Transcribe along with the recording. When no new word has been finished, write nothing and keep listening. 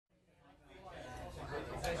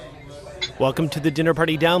Welcome to the Dinner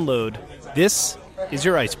Party Download. This is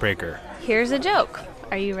your icebreaker. Here's a joke.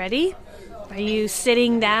 Are you ready? Are you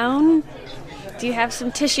sitting down? Do you have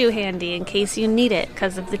some tissue handy in case you need it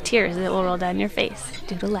because of the tears that will roll down your face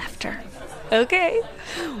due to laughter? Okay.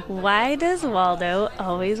 Why does Waldo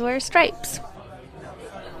always wear stripes?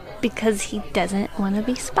 Because he doesn't want to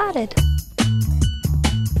be spotted.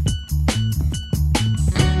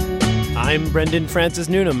 I'm Brendan Francis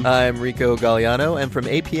Newnham. I'm Rico Galliano, and from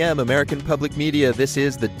APM, American Public Media, this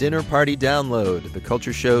is the Dinner Party Download, the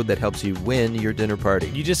culture show that helps you win your dinner party.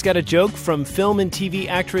 You just got a joke from film and TV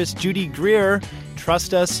actress Judy Greer.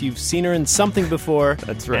 Trust us, you've seen her in something before.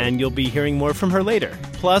 That's right. And you'll be hearing more from her later.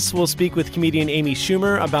 Plus, we'll speak with comedian Amy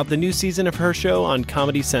Schumer about the new season of her show on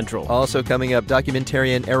Comedy Central. Also coming up,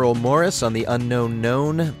 documentarian Errol Morris on the unknown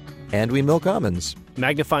known, and we milk almonds.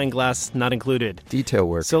 Magnifying glass not included. Detail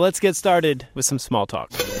work. So let's get started with some small talk.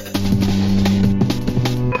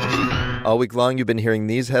 All week long, you've been hearing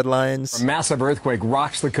these headlines. A massive earthquake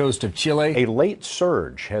rocks the coast of Chile. A late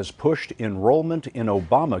surge has pushed enrollment in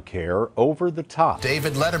Obamacare over the top.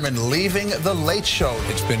 David Letterman leaving The Late Show.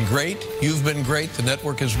 It's been great. You've been great. The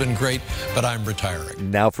network has been great, but I'm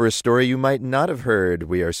retiring. Now for a story you might not have heard.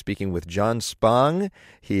 We are speaking with John Spong.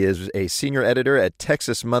 He is a senior editor at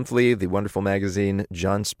Texas Monthly, the wonderful magazine.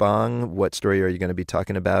 John Spong, what story are you going to be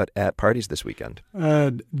talking about at parties this weekend?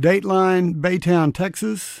 Dateline, Baytown,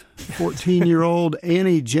 Texas. 14-year-old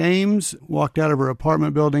Annie James walked out of her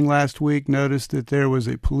apartment building last week, noticed that there was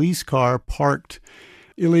a police car parked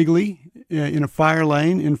illegally in a fire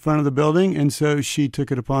lane in front of the building, and so she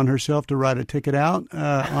took it upon herself to write a ticket out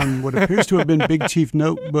on what appears to have been Big Chief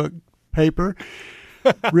notebook paper,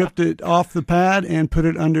 ripped it off the pad, and put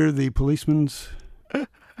it under the policeman's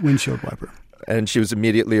windshield wiper. And she was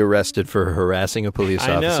immediately arrested for harassing a police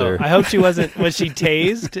officer. I hope she wasn't. Was she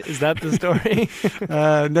tased? Is that the story?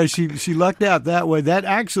 No, she lucked out that way. That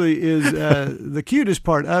actually is the cutest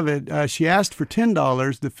part of it. She asked for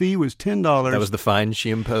 $10. The fee was $10. That was the fine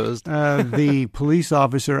she imposed? The police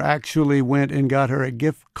officer actually went and got her a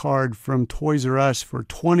gift card from Toys R Us for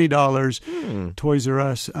 $20. Toys R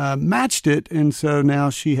Us matched it, and so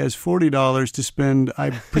now she has $40 to spend,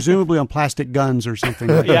 presumably on plastic guns or something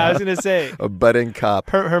like that. Yeah, I was going to say. A budding cop.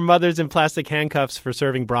 Her mother's in plastic handcuffs for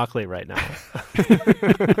serving broccoli right now.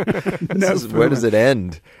 Where does it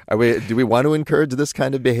end? Do we want to encourage this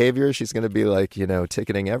kind of behavior? She's going to be like,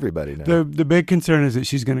 ticketing everybody now. The big concern is that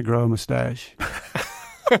she's going to grow a mustache.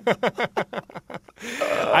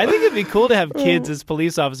 I think it'd be cool to have kids as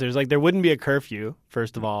police officers. Like, there wouldn't be a curfew,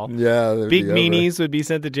 first of all. Yeah. Big meanies would be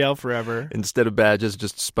sent to jail forever. Instead of badges,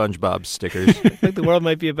 just SpongeBob stickers. I think the world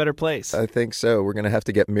might be a better place. I think so. We're going to have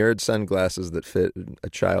to get mirrored sunglasses that fit a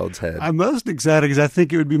child's head. I'm most excited because I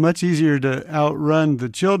think it would be much easier to outrun the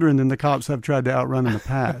children than the cops have tried to outrun in the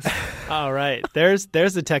past. All right. There's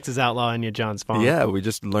the Texas outlaw in you, John Spong. Yeah, we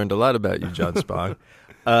just learned a lot about you, John Spong.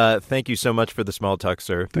 Thank you so much for the small talk,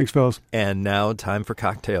 sir. Thanks, fellas. And now, time for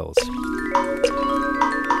cocktails.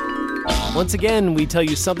 Once again, we tell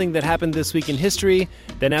you something that happened this week in history,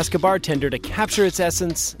 then ask a bartender to capture its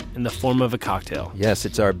essence in the form of a cocktail. Yes,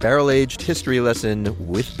 it's our barrel-aged history lesson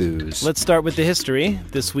with booze. Let's start with the history.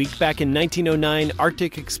 This week, back in 1909,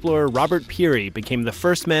 Arctic explorer Robert Peary became the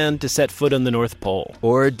first man to set foot on the North Pole.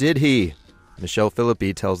 Or did he? Michelle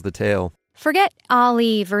Philippi tells the tale. Forget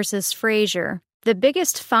Ali versus Frazier. The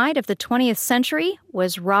biggest fight of the 20th century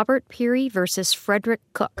was Robert Peary versus Frederick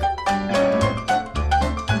Cook.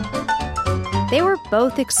 They were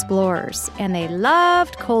both explorers, and they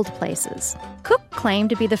loved cold places. Cook claimed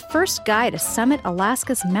to be the first guy to summit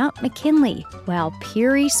Alaska's Mount McKinley, while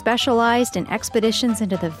Peary specialized in expeditions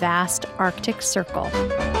into the vast Arctic Circle.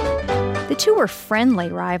 The two were friendly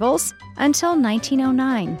rivals until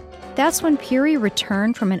 1909. That's when Peary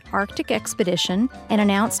returned from an Arctic expedition and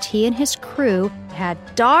announced he and his crew had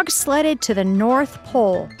dog-sledded to the North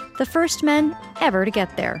Pole, the first men ever to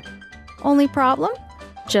get there. Only problem?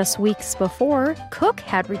 Just weeks before, Cook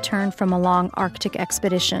had returned from a long Arctic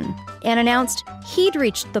expedition and announced he'd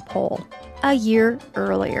reached the pole a year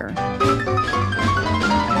earlier.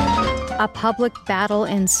 A public battle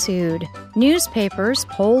ensued. Newspapers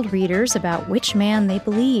polled readers about which man they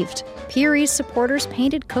believed. Peary's supporters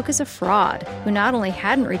painted Cook as a fraud, who not only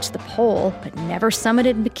hadn't reached the pole, but never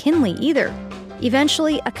summited McKinley either.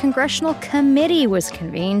 Eventually, a congressional committee was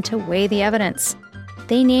convened to weigh the evidence.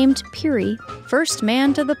 They named Peary first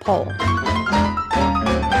man to the pole.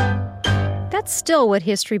 That's still what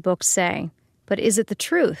history books say. But is it the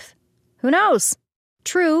truth? Who knows?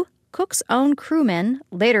 True, Cook's own crewmen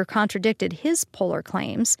later contradicted his polar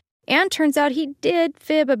claims, and turns out he did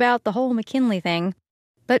fib about the whole McKinley thing.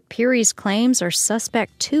 But Peary's claims are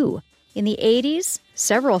suspect too. In the 80s,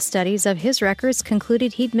 several studies of his records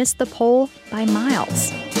concluded he'd missed the pole by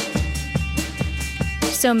miles.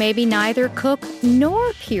 So maybe neither Cook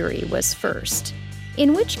nor Peary was first.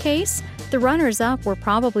 In which case, the runners-up were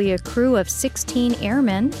probably a crew of 16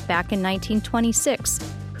 airmen back in 1926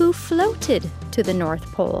 who floated to the North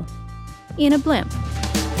Pole in a blimp.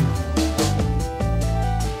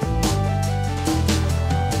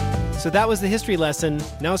 So that was the history lesson.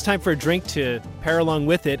 Now it's time for a drink to pair along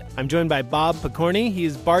with it. I'm joined by Bob Picorni. He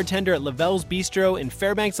is bartender at Lavelle's Bistro in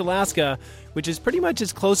Fairbanks, Alaska, which is pretty much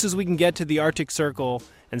as close as we can get to the Arctic Circle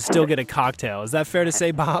and still get a cocktail. Is that fair to say,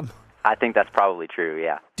 Bob? I think that's probably true,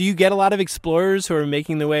 yeah. Do you get a lot of explorers who are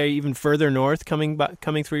making their way even further north coming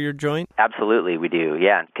through your joint? Absolutely, we do,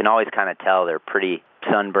 yeah. You can always kind of tell they're pretty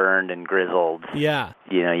sunburned and grizzled. Yeah.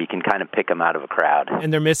 You know, you can kind of pick them out of a crowd.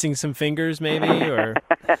 And they're missing some fingers, maybe? Or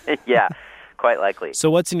yeah, quite likely. So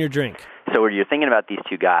what's in your drink? So when you're thinking about these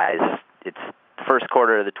two guys, it's the first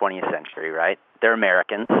quarter of the 20th century, right? They're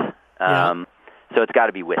Americans, Yeah. So it's got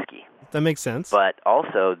to be whiskey. That makes sense. But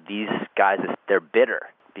also, these guys, they're bitter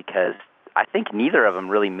because I think neither of them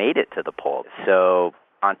really made it to the pole. So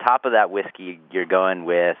on top of that whiskey, you're going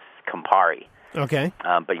with Campari. Okay.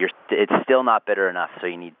 But it's still not bitter enough, so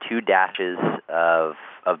you need 2 dashes of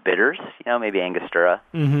bitters, maybe Angostura.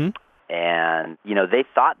 Mm-hmm. And, they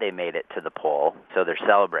thought they made it to the pole, so they're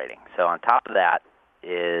celebrating. So on top of that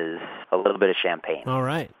is a little bit of champagne. All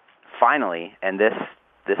right. Finally, and this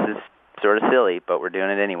is sort of silly, but we're doing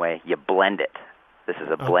it anyway, you blend it. This is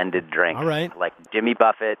a blended drink. All right. Like Jimmy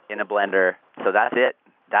Buffett in a blender. So that's it.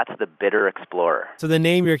 That's the Bitter Explorer. So the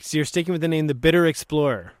name, you're sticking with the name, the Bitter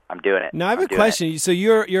Explorer. I'm doing it. Now I have a question. So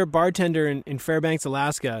you're a bartender in Fairbanks,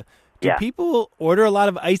 Alaska. Do Yeah. people order a lot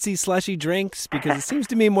of icy, slushy drinks? Because it seems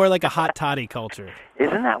to me more like a hot toddy culture.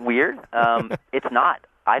 Isn't that weird? It's not.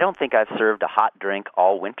 I don't think I've served a hot drink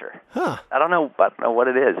all winter. Huh. I don't know what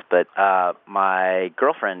it is, but my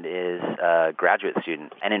girlfriend is a graduate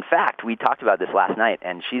student. And in fact, we talked about this last night,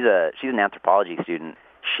 and she's an anthropology student.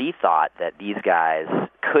 She thought that these guys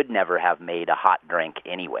could never have made a hot drink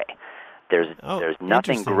anyway. There's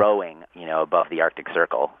nothing growing, above the Arctic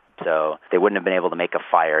Circle, so they wouldn't have been able to make a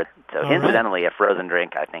fire. So incidentally, a frozen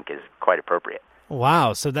drink, I think, is quite appropriate.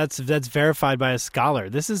 Wow, so that's verified by a scholar.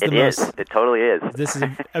 This is It is. It totally is. This is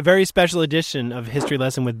a very special edition of History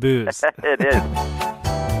Lesson with Booze. It is.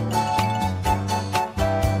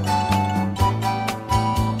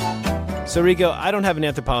 So, Rico, I don't have an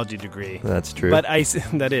anthropology degree. That's true. But I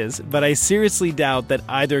seriously doubt that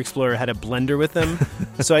either explorer had a blender with them.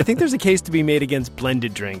 So I think there's a case to be made against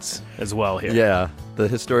blended drinks as well here. Yeah, the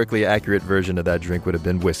historically accurate version of that drink would have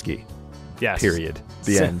been whiskey. Yes. Period.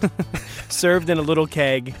 The end. Served in a little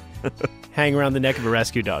keg, hang around the neck of a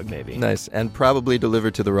rescue dog, maybe. Nice. And probably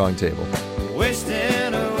delivered to the wrong table.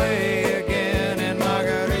 Wasting away again in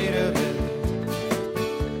Margaritaville.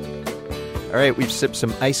 All right, we've sipped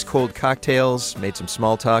some ice-cold cocktails, made some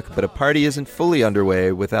small talk, but a party isn't fully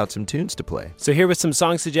underway without some tunes to play. So here with some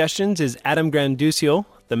song suggestions is Adam Granduciel,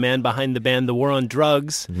 the man behind the band The War on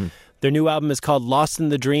Drugs. Mm-hmm. Their new album is called Lost in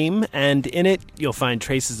the Dream, and in it, you'll find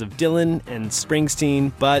traces of Dylan and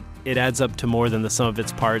Springsteen, but it adds up to more than the sum of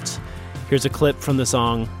its parts. Here's a clip from the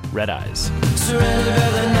song Red Eyes. Surrounded by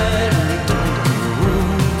the night when you don't come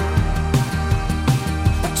around.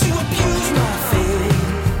 But you abuse my faith.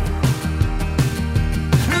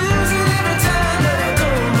 Losing every time that I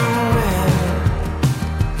don't know where.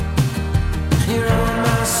 You're on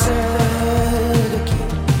my side again.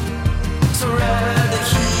 So ride the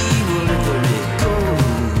heat wherever it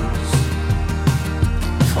goes.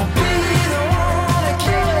 I'll be the one to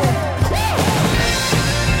care.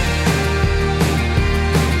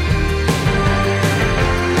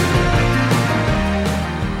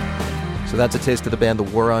 So that's a taste of the band The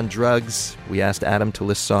War on Drugs. We asked Adam to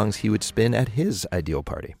list songs he would spin at his ideal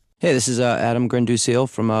party. Hey, this is Adam Granduciel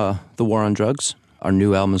from The War on Drugs. Our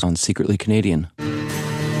new album is on Secretly Canadian.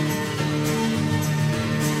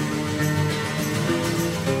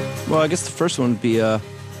 Well, I guess the first one would be a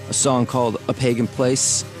song called A Pagan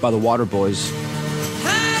Place by the Waterboys.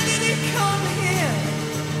 How did he come here?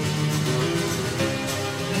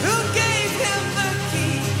 Who gave him the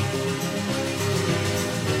key?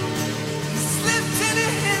 He slipped into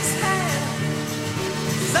his hand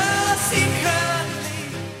so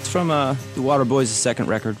secretly. It's from the Waterboys' second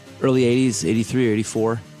record, early 80s, 83 or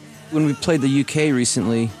 84. When we played the UK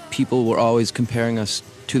recently, people were always comparing us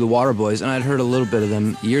to the Waterboys, and I'd heard a little bit of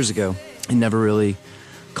them years ago and never really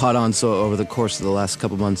caught on. So over the course of the last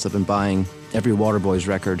couple months, I've been buying every Waterboys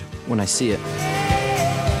record when I see it.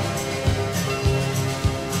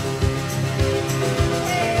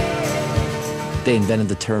 They invented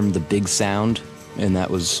the term the big sound, and that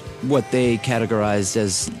was what they categorized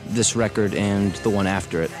as this record and the one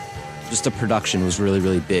after it. Just the production was really,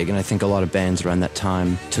 really big, and I think a lot of bands around that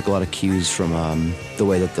time took a lot of cues from the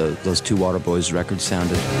way that those two Waterboys records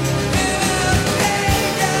sounded.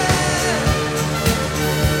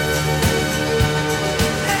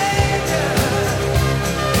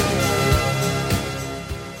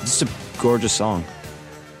 Just a gorgeous song.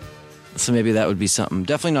 So maybe that would be something.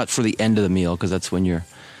 Definitely not for the end of the meal, because that's when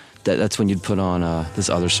that's when you'd put on this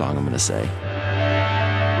other song I'm going to say.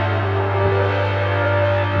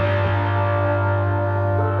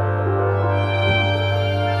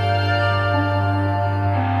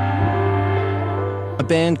 A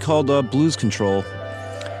band called Blues Control,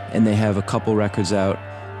 and they have a couple records out.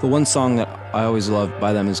 The one song that I always loved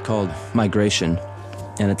by them is called Migration,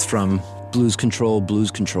 and it's from Blues Control,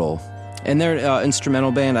 Blues Control. And they're an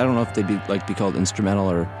instrumental band. I don't know if they'd be called instrumental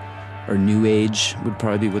or new age would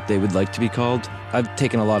probably be what they would like to be called. I've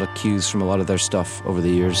taken a lot of cues from a lot of their stuff over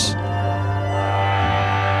the years.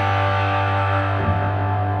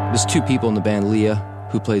 There's two people in the band, Leah,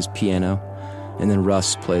 who plays piano, and then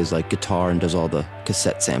Russ plays like guitar and does all the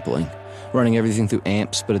cassette sampling, running everything through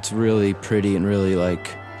amps, but it's really pretty and really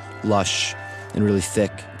like lush and really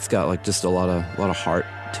thick. It's got like just a lot of heart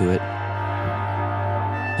to it.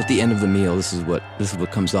 At the end of the meal, this is what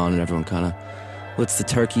comes on, and everyone kind of lets the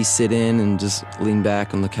turkey sit in and just lean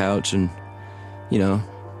back on the couch and, you know,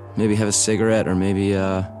 maybe have a cigarette or maybe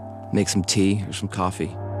make some tea or some coffee.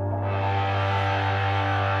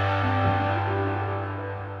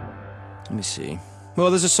 Let me see. Well,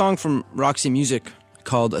 there's a song from Roxy Music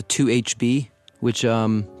called 2HB, which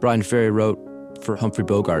Bryan Ferry wrote for Humphrey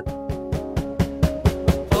Bogart.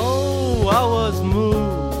 Oh, I was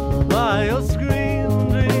moved by your scream.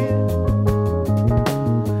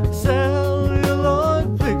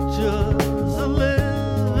 Celluloid pictures of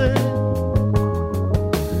living.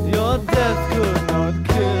 Your death could not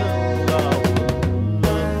kill our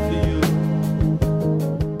love for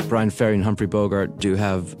you. Bryan Ferry and Humphrey Bogart do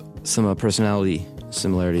have some personality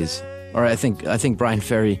similarities. Or I think Bryan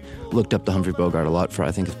Ferry looked up to Humphrey Bogart a lot for,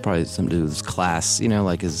 I think it's probably something to do with his class, you know,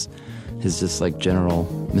 like his just like general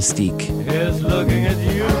mystique. Here's looking at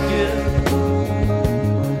you, kid.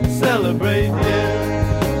 Celebrate,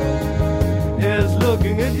 yeah. Here's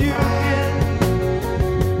looking at you,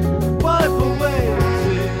 kid. Wipe away the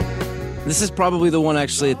tears. This is probably the one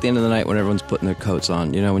actually at the end of the night when everyone's putting their coats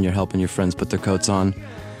on, you know, when you're helping your friends put their coats on.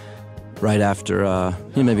 Right after,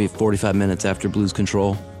 maybe 45 minutes after Blues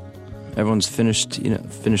Control. Everyone's finished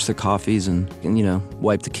their coffees and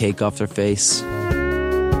wipe the cake off their face.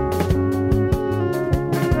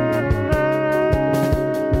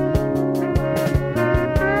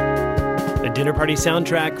 A dinner party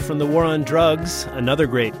soundtrack from the War on Drugs, another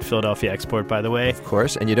great Philadelphia export, by the way. Of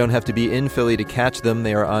course, and you don't have to be in Philly to catch them.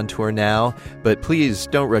 They are on tour now. But please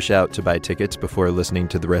don't rush out to buy tickets before listening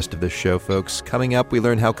to the rest of the show, folks. Coming up, we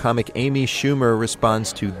learn how comic Amy Schumer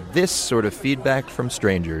responds to this sort of feedback from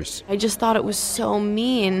strangers. I just thought it was so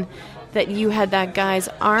mean that you had that guy's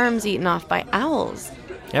arms eaten off by owls.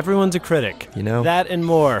 Everyone's a critic. You know? That and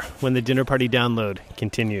more when the Dinner Party Download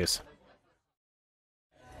continues.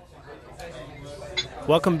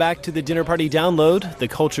 Welcome back to the Dinner Party Download, the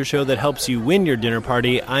culture show that helps you win your dinner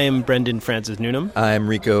party. I am Brendan Francis Newnham. I'm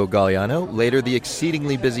Rico Galliano. Later, the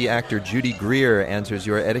exceedingly busy actor Judy Greer answers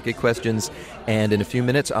your etiquette questions. And in a few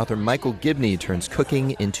minutes, author Michael Gibney turns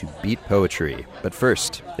cooking into beat poetry. But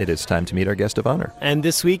first, it is time to meet our guest of honor. And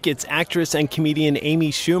this week, it's actress and comedian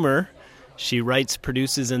Amy Schumer. She writes,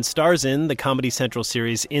 produces, and stars in the Comedy Central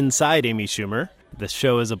series Inside Amy Schumer. The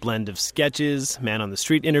show is a blend of sketches,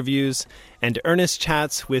 man-on-the-street interviews, and earnest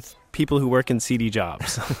chats with people who work in seedy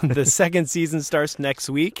jobs. The second season starts next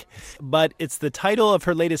week, but it's the title of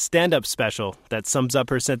her latest stand-up special that sums up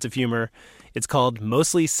her sense of humor. It's called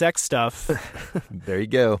Mostly Sex Stuff. There you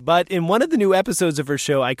go. But in one of the new episodes of her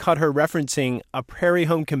show, I caught her referencing A Prairie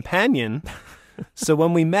Home Companion. So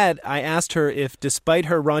when we met, I asked her if, despite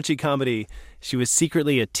her raunchy comedy, she was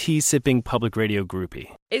secretly a tea-sipping public radio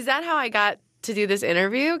groupie. Is that how I got to do this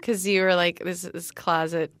interview? Because you were like this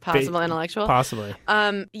closet possible intellectual? Possibly.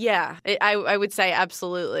 Yeah, I would say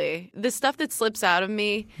absolutely. The stuff that slips out of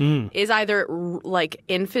me is either like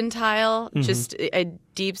infantile, just a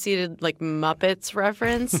deep-seated like Muppets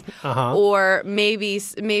reference, or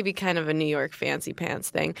maybe kind of a New York fancy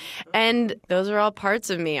pants thing. And those are all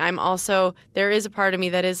parts of me. There is a part of me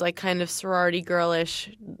that is like kind of sorority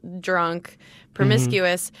girlish, drunk,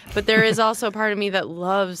 promiscuous, but there is also a part of me that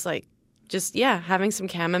loves like just having some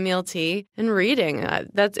chamomile tea and reading.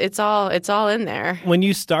 It's all in there. When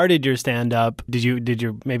you started your stand-up, did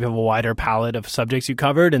you maybe have a wider palette of subjects you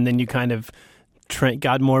covered, and then you kind of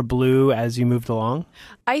got more blue as you moved along?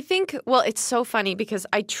 I think, well, it's so funny because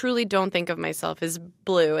I truly don't think of myself as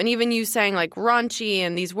blue. And even you saying like raunchy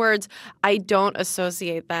and these words, I don't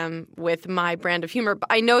associate them with my brand of humor. But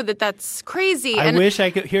I know that that's crazy. I wish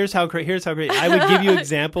I could. Here's how great. I would give you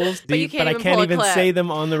examples, but I can't even say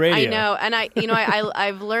them on the radio. I know. And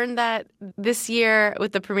I've learned that this year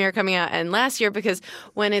with the premiere coming out and last year, because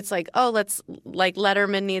when it's like, oh, let's like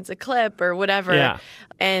Letterman needs a clip or whatever. Yeah.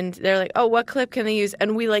 And they're like, oh, what clip can they use?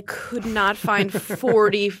 And we like could not find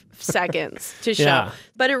 40 seconds to show. Yeah.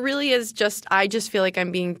 But it really is just, I just feel like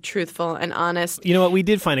I'm being truthful and honest. You know what? We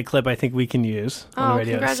did find a clip I think we can use on the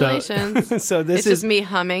radio. Congratulations. So this it's just me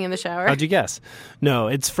humming in the shower. How'd you guess? No,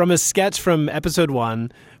 it's from a sketch from episode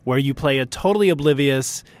 1 where you play a totally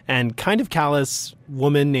oblivious and kind of callous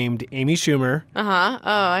woman named Amy Schumer. Uh-huh.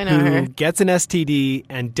 Oh, I know her. Who gets an STD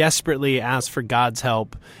and desperately asks for God's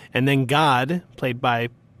help. And then God, played by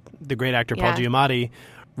the great actor Paul Giamatti,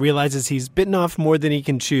 realizes he's bitten off more than he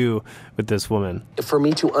can chew with this woman. For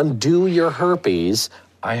me to undo your herpes,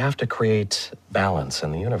 I have to create balance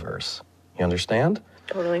in the universe. You understand?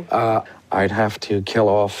 Totally. I'd have to kill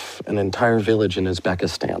off an entire village in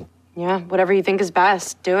Uzbekistan. Yeah, whatever you think is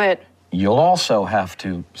best, do it. You'll also have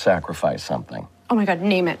to sacrifice something. Oh my God,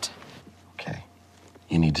 name it. Okay.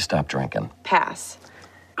 You need to stop drinking. Pass.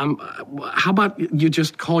 How about you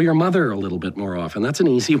just call your mother a little bit more often? That's an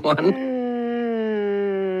easy one.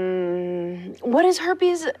 What is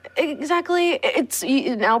herpes exactly? It's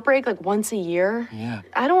an outbreak like once a year? Yeah.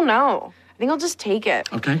 I don't know. I think I'll just take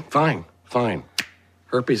it. Okay, fine.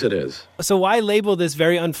 Herpes it is. So why label this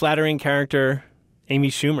very unflattering character Amy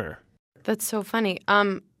Schumer? That's so funny.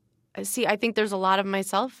 See, I think there's a lot of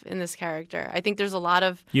myself in this character. I think there's a lot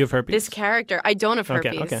of you have herpes? This character. I don't have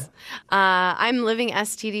herpes. Okay. I'm living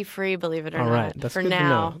STD free, believe it or not. All right. That's for good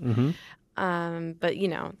now. To know. Mm-hmm.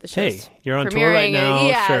 But the show's you're on tour right now.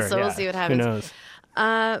 Yeah, sure, so we'll see what happens.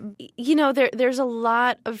 Who knows? There's a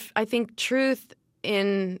lot of, I think, truth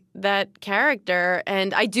in that character,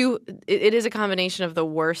 and it is a combination of the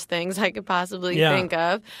worst things I could possibly think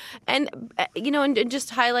of, and and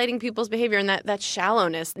just highlighting people's behavior and that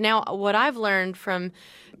shallowness. Now, what I've learned from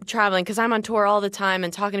traveling, because I'm on tour all the time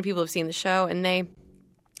and talking to people who've seen the show, and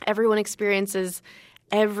everyone experiences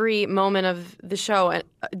every moment of the show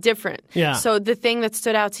different. Yeah. So the thing that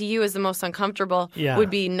stood out to you as the most uncomfortable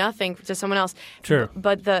would be nothing to someone else. Sure.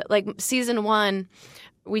 But season 1,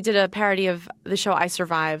 we did a parody of the show I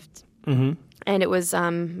Survived. Mm-hmm. And it was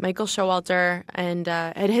Michael Showalter, and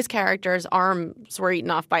his character's arms were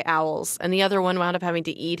eaten off by owls. And the other one wound up having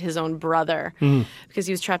to eat his own brother because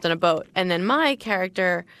he was trapped on a boat. And then my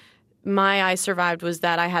character, my I Survived, was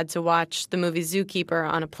that I had to watch the movie Zookeeper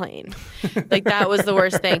on a plane. Like, that was the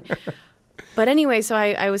worst thing. But anyway, so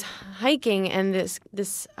I was hiking, and this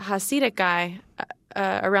Hasidic guy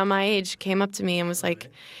around my age came up to me and was like,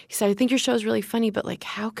 he said, I think your show's really funny, but like,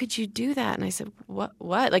 how could you do that? And I said, what?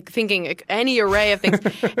 Like, thinking any array of things.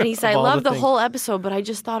 And he said, I love the whole episode, but I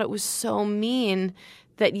just thought it was so mean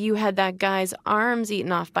that you had that guy's arms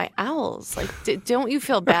eaten off by owls. Like, don't you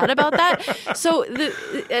feel bad about that? So,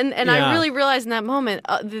 I really realized in that moment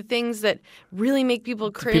the things that really make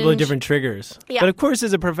people cringe. People have different triggers. Yeah. But of course,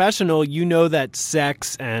 as a professional, you know that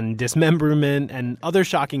sex and dismemberment and other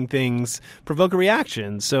shocking things provoke a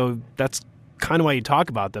reaction. So that's kind of why you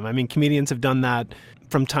talk about them. I mean, comedians have done that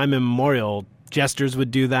from time immemorial. Jesters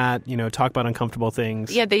would do that, talk about uncomfortable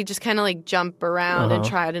things. Yeah, they just kind of like jump around and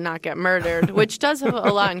try to not get murdered, which does have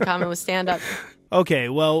a lot in common with stand-up. Okay,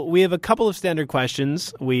 well, we have a couple of standard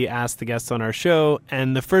questions we ask the guests on our show,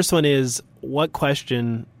 and the first one is, what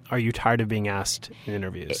question are you tired of being asked in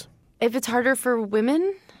interviews? If it's harder for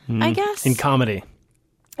women, I guess. In comedy.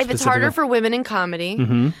 If it's harder for women in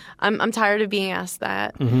comedy, I'm tired of being asked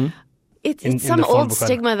that. Mm-hmm. It's some old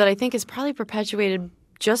stigma that I think is probably perpetuated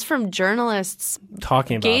just from journalists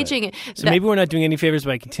talking about gauging it. So maybe we're not doing any favors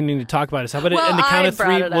by continuing to talk about it. So how about in the count of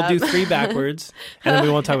 3, we'll do 3 backwards, and then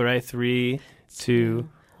we won't talk about it, right? 3, 2,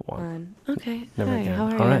 1. Okay. Never again. How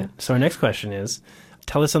are All right. So our next question is,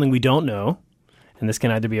 tell us something we don't know, and this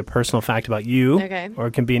can either be a personal fact about you, or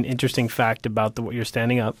it can be an interesting fact about what you're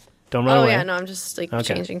standing up. Don't run away. Oh, yeah, no, I'm just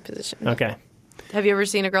changing position. Okay. Have you ever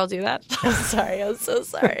seen a girl do that? I'm sorry. I'm so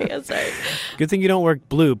sorry. Good thing you don't work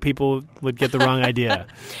blue. People would get the wrong idea.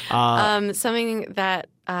 Something that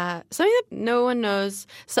no one knows.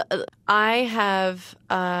 So I have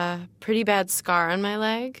a pretty bad scar on my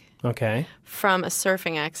leg. Okay. from a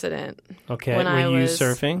surfing accident. Okay. When Were I you was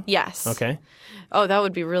surfing? Yes. Okay. Oh, that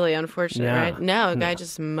would be really unfortunate, Yeah. right? No, a guy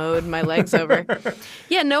just mowed my legs over.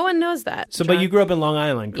 Yeah, no one knows that. So, but you grew up in Long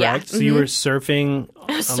Island, Yeah. correct? So you were surfing on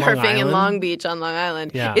Long surfing in Island? Long Beach on Long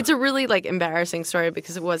Island. Yeah. It's a really embarrassing story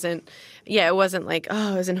because it wasn't like,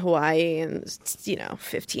 oh, I was in Hawaii and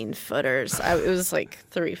 15 footers. It was like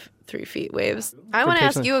 3 feet waves. I want to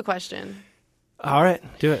ask you a question. All right,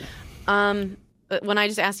 do it. When I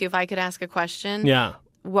just asked you if I could ask a question, Yeah.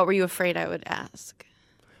 what were you afraid I would ask?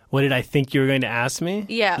 What did I think you were going to ask me?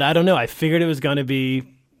 Yeah. I don't know. I figured it was going to be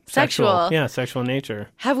Sexual. Yeah, sexual in nature.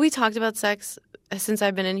 Have we talked about sex since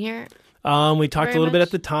I've been in here? We talked Very a little bit much?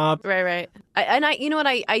 at the top. Right. You know what?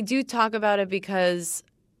 I do talk about it because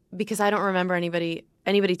I don't remember anybody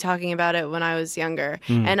talking about it when I was younger.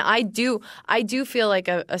 And I do feel like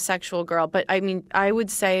a sexual girl, but I mean, I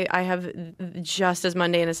would say I have just as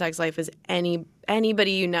mundane a sex life as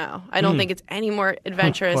anybody you know. I don't think it's any more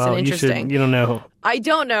adventurous and interesting. You don't know. I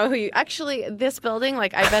don't know who you actually this building, I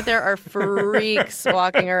bet there are freaks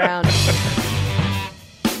walking around.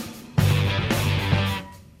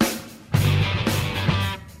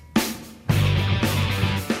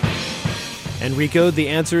 Enrico, the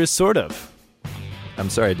answer is sort of.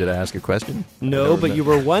 I'm sorry, did I ask a question? No, but you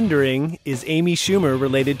were wondering, is Amy Schumer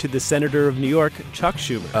related to the Senator of New York, Chuck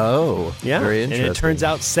Schumer? Oh, Yeah. very interesting. And it turns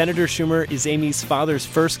out Senator Schumer is Amy's father's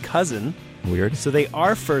first cousin. Weird. So they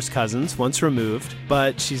are first cousins, once removed,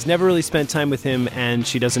 but she's never really spent time with him, and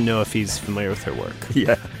she doesn't know if he's familiar with her work.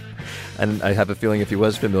 Yeah. And I have a feeling if he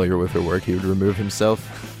was familiar with her work, he would remove himself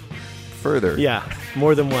further. Yeah,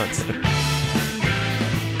 more than once.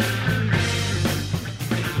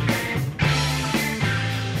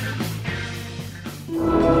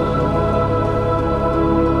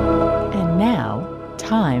 And now,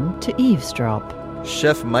 time to eavesdrop.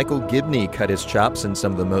 Chef Michael Gibney cut his chops in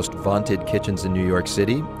some of the most vaunted kitchens in New York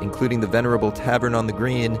City, including the venerable Tavern on the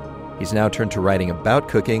Green. He's now turned to writing about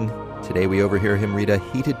cooking. Today we overhear him read a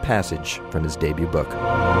heated passage from his debut book.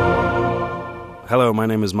 Hello, my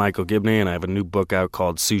name is Michael Gibney, and I have a new book out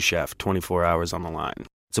called Sous Chef, 24 Hours on the Line.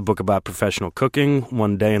 It's a book about professional cooking,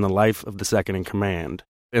 one day in the life of the second in command.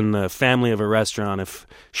 In the family of a restaurant, if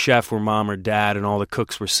chef were mom or dad and all the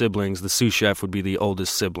cooks were siblings, the sous chef would be the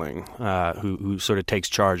oldest sibling who sort of takes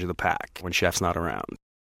charge of the pack when chef's not around.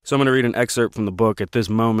 So I'm going to read an excerpt from the book. At this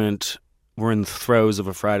moment, we're in the throes of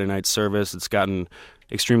a Friday night service. It's gotten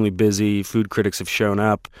extremely busy. Food critics have shown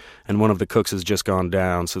up, and one of the cooks has just gone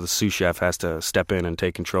down, so the sous chef has to step in and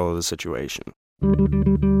take control of the situation.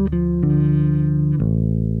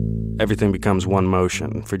 Everything becomes one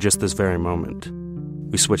motion for just this very moment.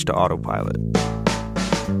 We switch to autopilot.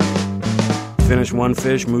 Finish one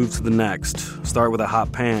fish, move to the next. Start with a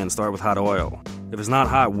hot pan, start with hot oil. If it's not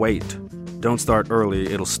hot, wait. Don't start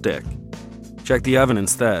early, it'll stick. Check the oven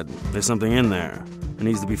instead. There's something in there. It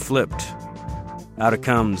needs to be flipped. Out it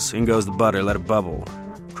comes, in goes the butter, let it bubble.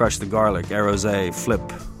 Crush the garlic, arrosé, flip,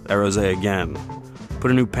 arrosé again.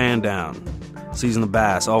 Put a new pan down. Season the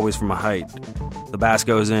bass, always from a height. The bass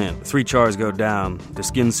goes in, 3 chars go down, the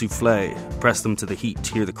skin soufflé, press them to the heat,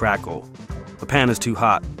 hear the crackle. The pan is too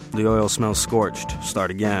hot, the oil smells scorched,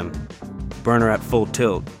 start again. Burner at full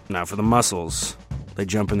tilt, now for the mussels. They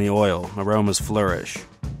jump in the oil, aromas flourish.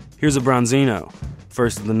 Here's a bronzino,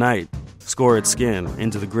 first of the night. Score its skin,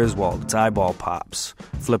 into the Griswold, its eyeball pops.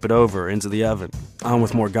 Flip it over, into the oven. On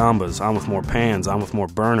with more gambas, on with more pans, on with more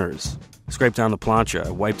burners. Scrape down the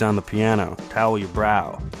plancha, wipe down the piano, towel your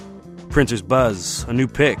brow. Printer's buzz, a new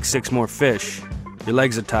pick, 6 more fish. Your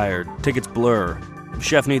legs are tired, tickets blur.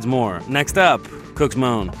 Chef needs more. Next up, cooks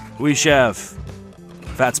moan. Oui, chef.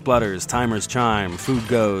 Fat splutters, timers chime, food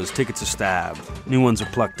goes, tickets are stabbed. New ones are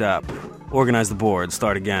plucked up. Organize the board,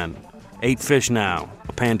 start again. 8 fish now,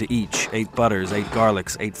 a pan to each. 8 butters, 8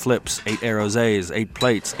 garlics, 8 flips, 8 arrosés, 8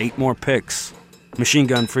 plates, 8 more picks. Machine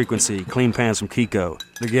gun frequency, clean pans from Kiko.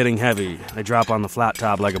 They're getting heavy. They drop on the flat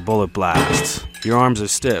top like a bullet blast. Your arms are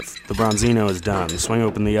stiff. The bronzino is done. Swing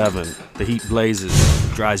open the oven. The heat blazes.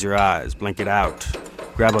 Dries your eyes. Blink it out.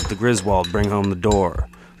 Grab up the Griswold. Bring home the door.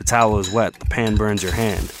 The towel is wet. The pan burns your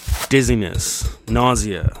hand. Dizziness.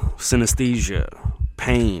 Nausea. Synesthesia.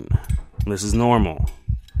 Pain. This is normal.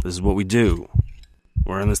 This is what we do.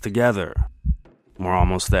 We're in this together. We're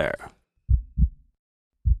almost there.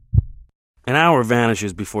 An hour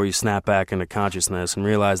vanishes before you snap back into consciousness and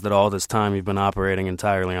realize that all this time you've been operating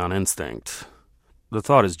entirely on instinct. The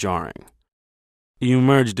thought is jarring. You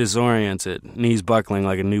emerge disoriented, knees buckling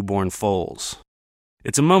like a newborn foal's.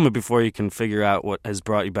 It's a moment before you can figure out what has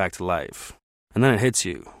brought you back to life. And then it hits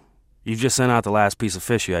you. You've just sent out the last piece of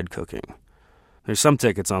fish you had cooking. There's some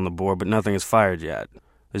tickets on the board, but nothing is fired yet.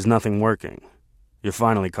 There's nothing working. You're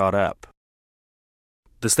finally caught up.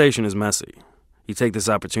 The station is messy. You take this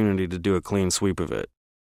opportunity to do a clean sweep of it.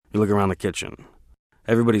 You look around the kitchen.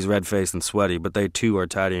 Everybody's red-faced and sweaty, but they too are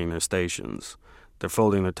tidying their stations. They're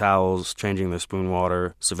folding their towels, changing their spoon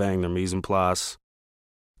water, surveying their mise en place.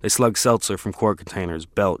 They slug seltzer from quart containers,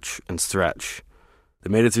 belch and stretch. They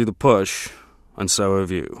made it through the push, and so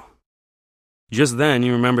have you. Just then,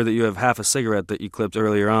 you remember that you have half a cigarette that you clipped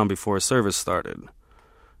earlier on before service started.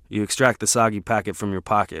 You extract the soggy packet from your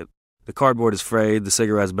pocket. The cardboard is frayed, the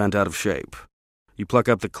cigarette's bent out of shape. You pluck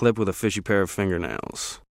up the clip with a fishy pair of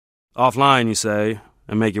fingernails. Offline, you say,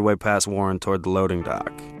 and make your way past Warren toward the loading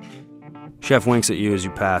dock. Chef winks at you as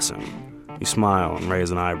you pass him. You smile and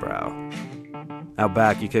raise an eyebrow. Out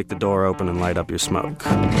back, you kick the door open and light up your smoke.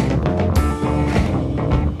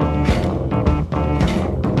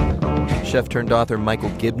 Chef-turned-author Michael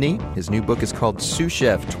Gibney. His new book is called Sous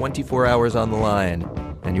Chef, 24 Hours on the Line.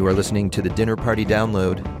 And you are listening to the Dinner Party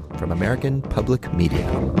Download from American Public Media.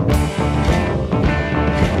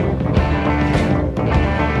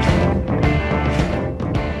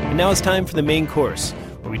 And now it's time for the main course,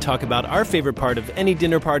 where we talk about our favorite part of any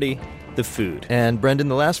dinner party, the food. And Brendan,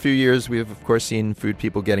 the last few years, we have, of course, seen food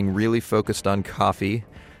people getting really focused on coffee.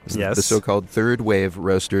 Yes. The so-called third wave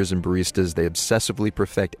roasters and baristas, they obsessively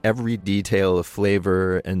perfect every detail of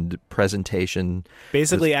flavor and presentation.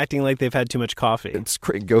 Basically acting like they've had too much coffee. It's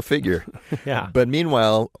go figure. Yeah. But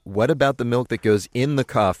meanwhile, what about the milk that goes in the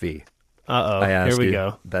coffee? Uh-oh, here we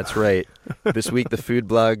go. That's right. This week, the food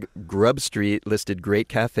blog Grub Street listed great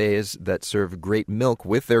cafes that serve great milk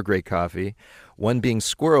with their great coffee, one being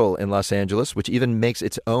Squirrel in Los Angeles, which even makes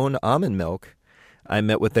its own almond milk. I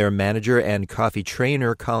met with their manager and coffee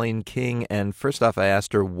trainer, Colleen King, and first off, I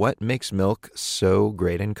asked her what makes milk so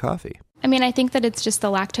great in coffee. I mean, I think that it's just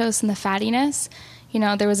the lactose and the fattiness. You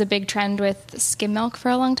know, there was a big trend with skim milk for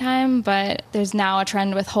a long time, but there's now a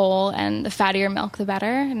trend with whole, and the fattier milk, the better.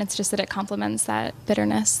 And it's just that it complements that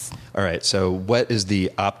bitterness. All right, so what is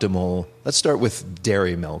the optimal... Let's start with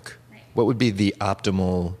dairy milk. What would be the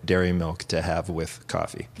optimal dairy milk to have with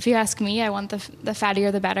coffee? If you ask me, I want the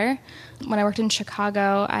fattier the better. When I worked in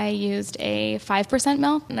Chicago, I used a 5%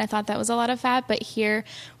 milk, and I thought that was a lot of fat. But here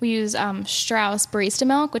we use Strauss barista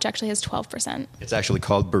milk, which actually has 12%. It's actually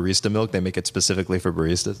called barista milk. They make it specifically for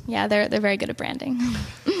baristas? Yeah, they're very good at branding.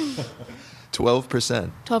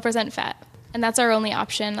 12%? 12% fat. And that's our only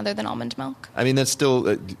option other than almond milk. I mean, that's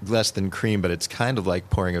still less than cream, but it's kind of like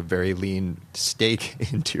pouring a very lean steak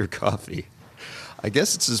into your coffee. I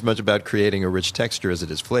guess it's as much about creating a rich texture as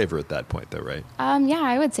it is flavor at that point, though, right? Yeah,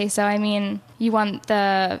 I would say so. I mean, you want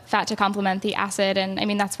the fat to complement the acid, and I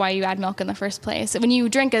mean, that's why you add milk in the first place. If you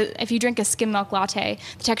drink a skim milk latte,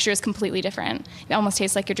 the texture is completely different. It almost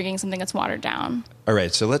tastes like you're drinking something that's watered down. All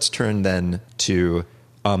right, so let's turn then to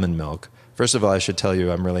almond milk. First of all, I should tell you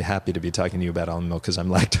I'm really happy to be talking to you about almond milk because I'm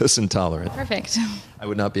lactose intolerant. Perfect. I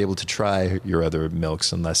would not be able to try your other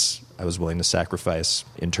milks unless I was willing to sacrifice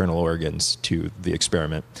internal organs to the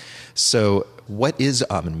experiment. So what is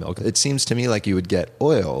almond milk? It seems to me like you would get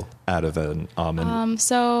oil out of an almond.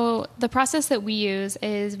 So the process that we use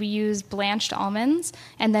is we use blanched almonds,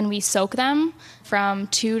 and then we soak them from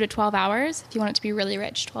 2 to 12 hours. If you want it to be really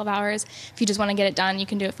rich, 12 hours. If you just want to get it done, you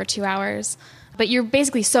can do it for 2 hours. But you're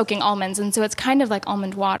basically soaking almonds, and so it's kind of like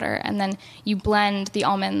almond water. And then you blend the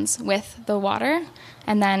almonds with the water,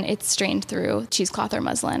 and then it's strained through cheesecloth or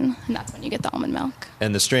muslin, and that's when you get the almond milk.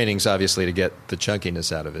 And the straining's obviously to get the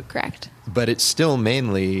chunkiness out of it. Correct. But it's still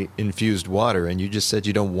mainly infused water, and you just said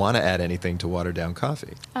you don't want to add anything to water down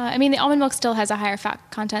coffee. I mean, the almond milk still has a higher fat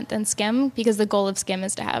content than skim because the goal of skim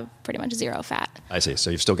is to have pretty much zero fat. I see. So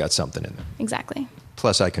you've still got something in there. Exactly.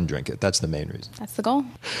 Plus, I can drink it. That's the main reason. That's the goal.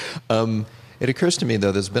 It occurs to me,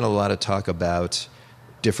 though, there's been a lot of talk about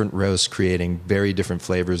different roasts creating very different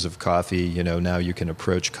flavors of coffee. You know, now you can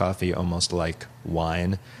approach coffee almost like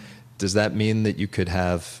wine. Does that mean that you could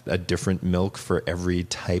have a different milk for every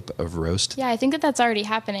type of roast? Yeah, I think that that's already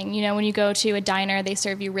happening. You know, when you go to a diner, they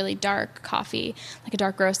serve you really dark coffee, like a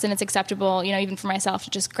dark roast, and it's acceptable, you know, even for myself to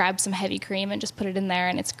just grab some heavy cream and just put it in there,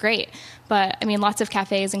 and it's great. But, I mean, lots of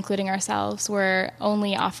cafes, including ourselves, we're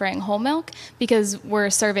only offering whole milk because we're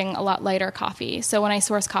serving a lot lighter coffee. So when I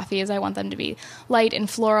source coffees, I want them to be light and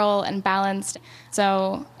floral and balanced.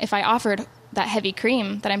 So if I offered that heavy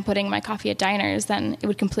cream that I'm putting in my coffee at diners, then it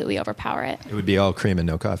would completely overpower it. It would be all cream and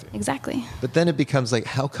no coffee. Exactly. But then it becomes like,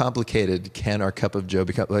 how complicated can our cup of joe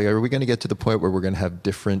become? Like, are we going to get to the point where we're going to have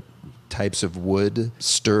different types of wood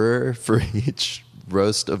stir for each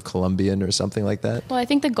roast of Colombian or something like that? Well, I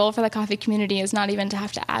think the goal for the coffee community is not even to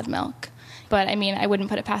have to add milk. But I mean, I wouldn't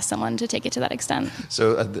put it past someone to take it to that extent.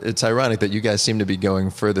 So it's ironic that you guys seem to be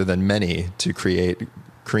going further than many to create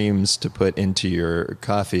creams to put into your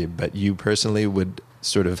coffee, but you personally would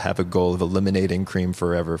sort of have a goal of eliminating cream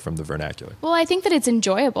forever from the vernacular. Well, I think that it's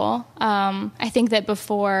enjoyable. I think that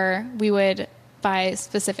before we would buy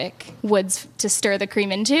specific woods to stir the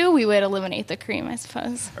cream into, we would eliminate the cream, I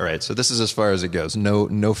suppose. All right, so this is as far as it goes.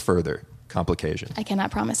 No further complication. I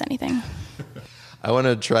cannot promise anything. I want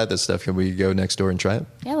to try this stuff. Can we go next door and try it?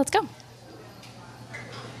 Yeah, let's go.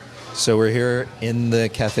 So we're here in the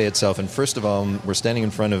cafe itself, and first of all, we're standing in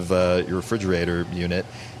front of your refrigerator unit,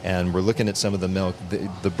 and we're looking at some of the milk.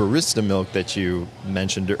 The barista milk that you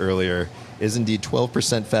mentioned earlier is indeed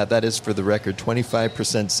 12% fat. That is, for the record,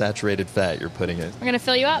 25% saturated fat you're putting in. We're going to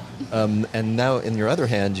fill you up. And now, in your other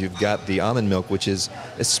hand, you've got the almond milk, which is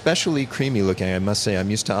especially creamy looking. I must say, I'm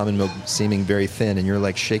used to almond milk seeming very thin, and you're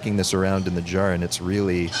like shaking this around in the jar, and it's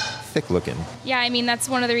really thick looking. Yeah, I mean, that's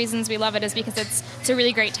one of the reasons we love it, is because it's a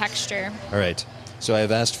really great texture. All right. So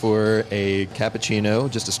I've asked for a cappuccino,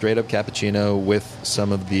 just a straight-up cappuccino with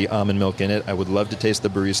some of the almond milk in it. I would love to taste the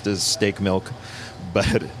barista's steak milk,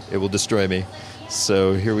 but it will destroy me.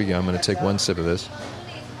 So here we go. I'm going to take one sip of this.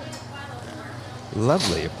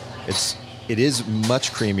 Lovely. It is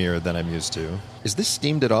much creamier than I'm used to. Is this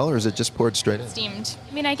steamed at all, or is it just poured straight in? Steamed.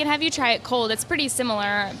 I mean, I can have you try it cold. It's pretty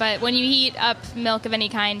similar, but when you heat up milk of any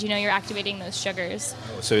kind, you're activating those sugars.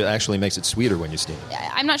 So it actually makes it sweeter when you steam it?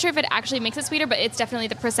 I'm not sure if it actually makes it sweeter, but it's definitely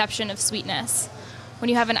the perception of sweetness. When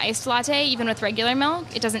you have an iced latte, even with regular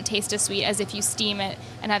milk, it doesn't taste as sweet as if you steam it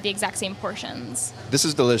and have the exact same portions. This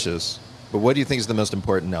is delicious, but what do you think is the most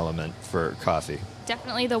important element for coffee?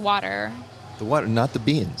 Definitely the water. The water, not the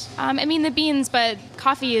beans. I mean the beans, but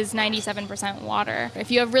coffee is 97% water.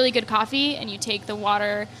 If you have really good coffee and you take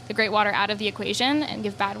the great water out of the equation and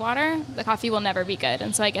give bad water, the coffee will never be good.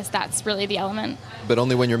 And so I guess that's really the element. But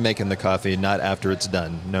only when you're making the coffee, not after it's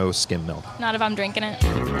done. No skim milk. Not if I'm drinking it.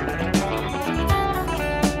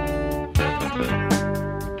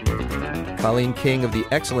 Colleen King of the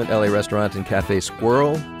excellent LA restaurant and cafe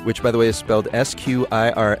Squirrel, which, by the way, is spelled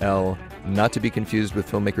S-Q-I-R-L, not to be confused with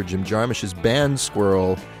filmmaker Jim Jarmusch's band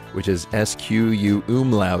Squirrel, which is S-Q-U-R-L.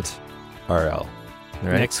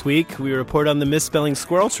 Right? Next week, we report on the misspelling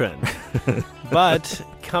squirrel trend. But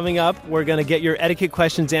coming up, we're going to get your etiquette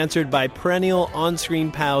questions answered by perennial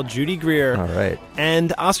on-screen pal Judy Greer. All right.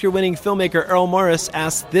 And Oscar-winning filmmaker Errol Morris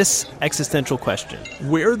asks this existential question.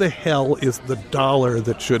 Where the hell is the dollar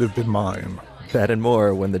that should have been mine? That and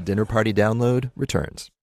more when the Dinner Party Download returns.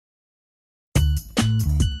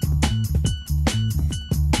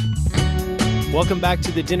 Welcome back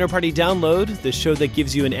to the Dinner Party Download, the show that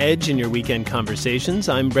gives you an edge in your weekend conversations.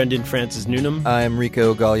 I'm Brendan Francis Newnham. I'm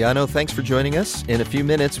Rico Galliano. Thanks for joining us. In a few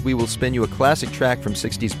minutes, we will spin you a classic track from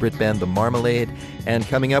 60s Brit band The Marmalade. And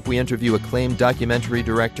coming up, we interview acclaimed documentary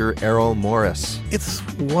director Errol Morris. It's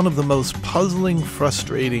one of the most puzzling,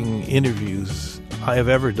 frustrating interviews I have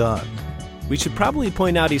ever done. We should probably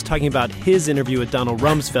point out he's talking about his interview with Donald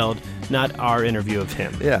Rumsfeld, not our interview of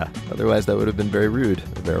him. Yeah, otherwise that would have been very rude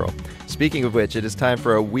of Errol. Speaking of which, it is time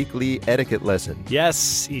for a weekly etiquette lesson.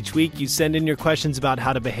 Yes, each week you send in your questions about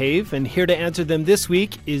how to behave, and here to answer them this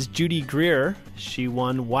week is Judy Greer. She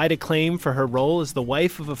won wide acclaim for her role as the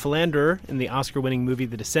wife of a philanderer in the Oscar-winning movie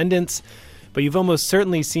The Descendants, but you've almost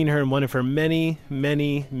certainly seen her in one of her many,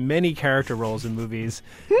 many, many character roles in movies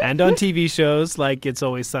and on TV shows like It's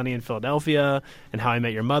Always Sunny in Philadelphia and How I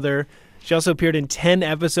Met Your Mother. She also appeared in 10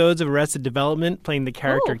 episodes of Arrested Development, playing the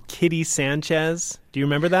character Kitty Sanchez. Do you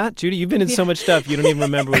remember that? Judy, you've been in so much stuff, you don't even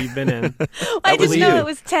remember what you've been in. I just know it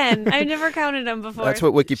was 10. I've never counted them before. That's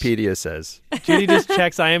what Wikipedia says. Judy just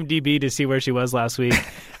checks IMDb to see where she was last week.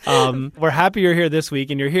 We're happy you're here this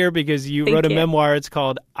week, and you're here because you wrote a memoir. It's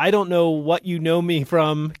called I Don't Know What You Know Me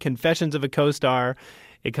From, Confessions of a Co-Star.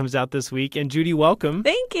 It comes out this week. And Judy, welcome.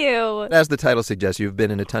 Thank you. As the title suggests, you've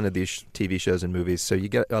been in a ton of these TV shows and movies, so you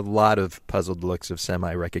get a lot of puzzled looks of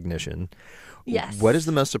semi-recognition. Yes. What is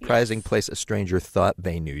the most surprising place a stranger thought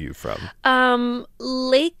they knew you from?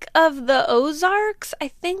 Lake of the Ozarks, I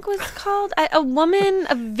think was called. A woman,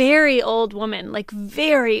 a very old woman, like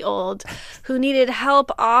very old, who needed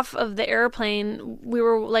help off of the airplane. We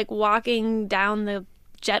were like walking down the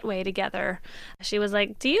jetway together. She was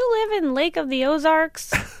like, "Do you live in Lake of the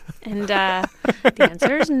Ozarks?" And the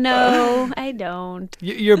answer is no, I don't.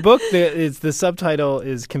 Your book, the subtitle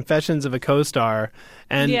is Confessions of a Co-Star.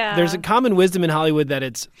 And there's a common wisdom in Hollywood that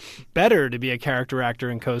it's better to be a character actor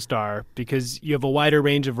and co-star because you have a wider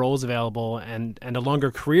range of roles available and a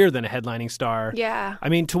longer career than a headlining star. Yeah. I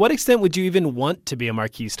mean, to what extent would you even want to be a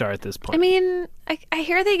marquee star at this point? I mean, I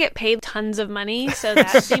hear they get paid tons of money, so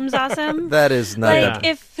that seems awesome. That is not. Like,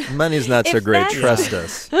 if money's not so if great. that's- Trust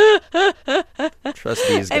us. Trust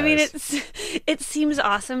these guys. I mean, it seems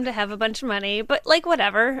awesome to have a bunch of money, but like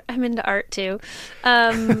whatever. I'm into art too.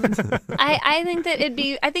 I think that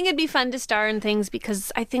it'd be fun to star in things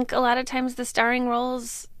because I think a lot of times the starring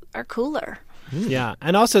roles are cooler. Yeah,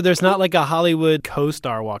 and also there's not like a Hollywood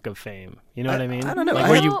co-star walk of fame. You know what I mean? I don't know.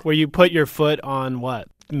 Like where you put your foot on what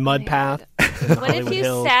mud path. What if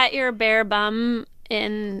you sat your bare bum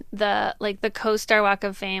in the co-star walk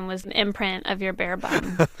of fame was an imprint of your bare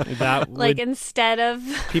bum? Instead of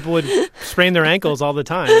people would sprain their ankles all the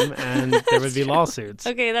time, and there would be lawsuits.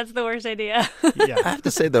 Okay, that's the worst idea. I have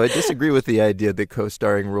to say, though, I disagree with the idea that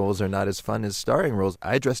co-starring roles are not as fun as starring roles.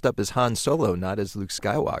 I dressed up as Han Solo, not as Luke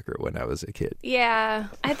Skywalker when I was a kid. Yeah,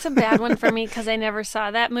 it's a bad one for me because I never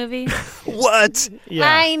saw that movie. What? Yeah.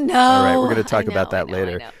 I know. All right, we're going to talk about that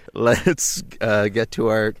later. Let's get to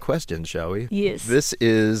our question, shall we? Yes. This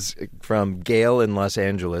is from Gail in Los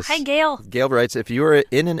Angeles. Hi, Gail. Gail writes, if you are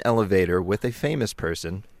in an elevator with a famous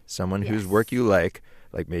person, someone whose work you like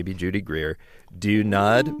maybe Judy Greer, do you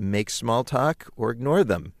nod, make small talk, or ignore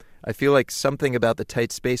them? I feel like something about the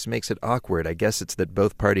tight space makes it awkward. I guess it's that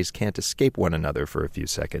both parties can't escape one another for a few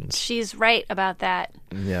seconds. She's right about that.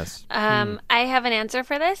 Yes. I have an answer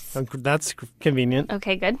for this. That's convenient.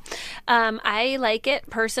 Okay, good. I like it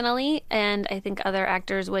personally, and I think other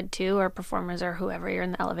actors would too, or performers or whoever you're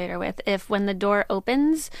in the elevator with. If when the door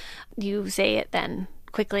opens, you say it then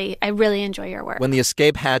quickly. I really enjoy your work. When the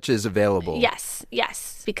escape hatch is available. Yes,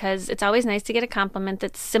 because it's always nice to get a compliment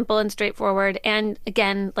that's simple and straightforward. And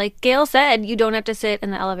again, like Gail said, you don't have to sit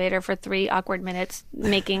in the elevator for 3 awkward minutes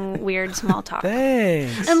making weird small talk.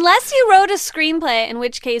 Thanks. Unless you wrote a screenplay, in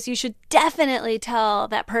which case you should definitely tell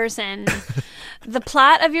that person the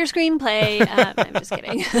plot of your screenplay. I'm just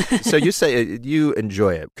kidding. So you say you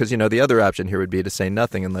enjoy it because, the other option here would be to say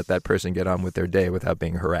nothing and let that person get on with their day without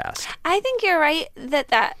being harassed. I think you're right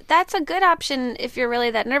that's a good option if you're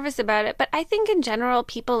really that nervous about it. But I think in general,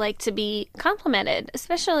 people like to be complimented,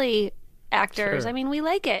 especially actors. Sure. I mean, we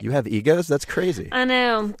like it. You have egos? That's crazy. I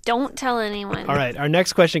know. Don't tell anyone. All right. Our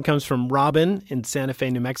next question comes from Robin in Santa Fe,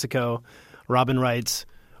 New Mexico. Robin writes,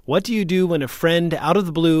 what do you do when a friend out of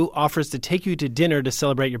the blue offers to take you to dinner to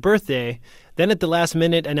celebrate your birthday, then at the last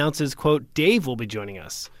minute announces, quote, Dave will be joining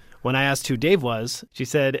us? When I asked who Dave was, she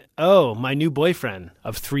said, oh, my new boyfriend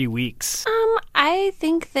of 3 weeks. I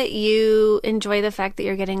think that you enjoy the fact that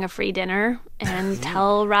you're getting a free dinner and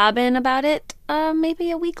tell Robin about it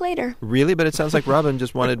maybe a week later. Really? But it sounds like Robin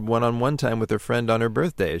just wanted one-on-one time with her friend on her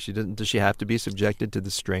birthday. Does she have to be subjected to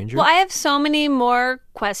the stranger? Well, I have so many more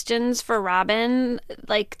questions for Robin,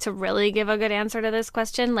 to really give a good answer to this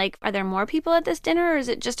question. Are there more people at this dinner, or is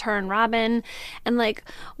it just her and Robin? And,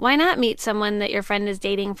 why not meet someone that your friend is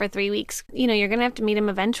dating for 3 weeks? You're going to have to meet him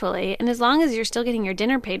eventually. And as long as you're still getting your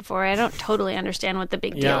dinner paid for, I don't totally understand what the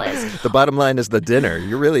big deal is. The bottom line is the dinner.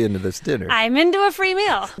 You're really into this dinner. I'm into a free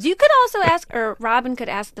meal. You could also ask, or Robin could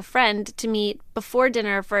ask the friend to meet before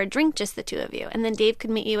dinner for a drink, just the two of you. And then Dave could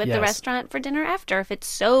meet you at the restaurant for dinner after, if it's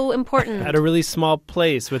so important. At a really small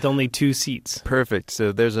place with only 2 seats. Perfect.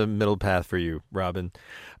 So there's a middle path for you, Robin.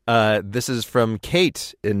 This is from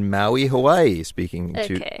Kate in Maui, Hawaii, speaking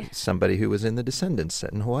to somebody who was in The Descendants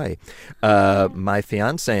set in Hawaii. My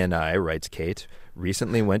fiance and I, writes Kate,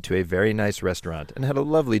 recently went to a very nice restaurant and had a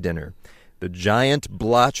lovely dinner. The giant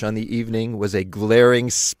blotch on the evening was a glaring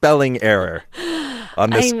spelling error on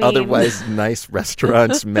this otherwise nice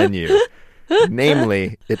restaurant's menu.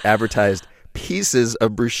 Namely, it advertised pieces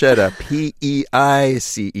of bruschetta, P-E-I-C-E-S.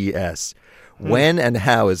 When and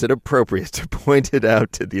how is it appropriate to point it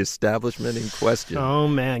out to the establishment in question? Oh,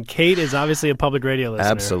 man. Kate is obviously a public radio listener.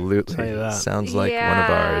 Absolutely. I'll tell you that. Sounds like one of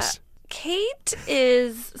ours. Kate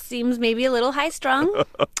seems maybe a little high-strung.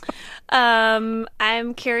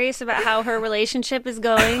 I'm curious about how her relationship is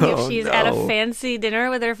going. If she's at a fancy dinner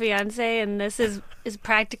with her fiance and this is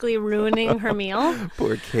practically ruining her meal.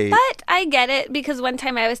 Poor Kate. But I get it, because one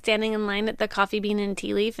time I was standing in line at the Coffee Bean and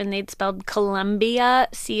Tea Leaf and they'd spelled Columbia,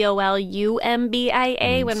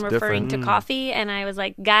 Columbia, when referring to coffee. And I was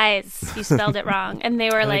like, guys, you spelled it wrong. And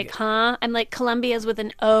they were like, huh? I'm like, Columbia's with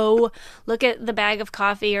an O. Look at the bag of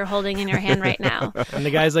coffee you're holding in your hand right now. And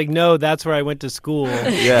the guy's like, no, that's where I went to school.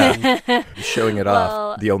 Yeah. Showing it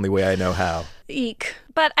off the only way I know how. Eek.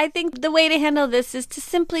 But I think the way to handle this is to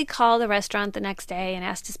simply call the restaurant the next day and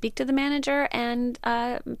ask to speak to the manager and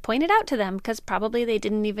point it out to them, because probably they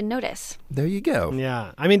didn't even notice. There you go.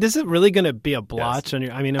 Yeah. I mean, this is really going to be a blotch on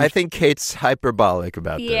your... I mean, I think Kate's hyperbolic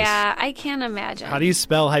about this. Yeah, I can't imagine. How do you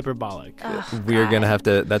spell hyperbolic? We're going to have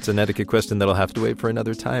to... That's an etiquette question that'll have to wait for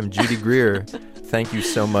another time. Judy Greer, thank you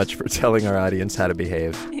so much for telling our audience how to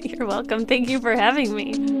behave. You're welcome. Thank you for having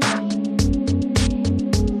me.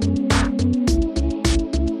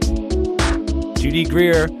 Judy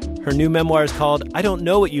Greer, her new memoir is called I Don't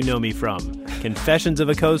Know What You Know Me From, Confessions of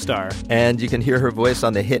a Co-Star. And you can hear her voice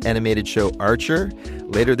on the hit animated show Archer.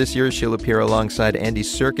 Later this year, she'll appear alongside Andy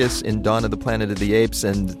Serkis in Dawn of the Planet of the Apes,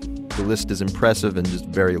 and the list is impressive and just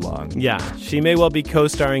very long. Yeah, she may well be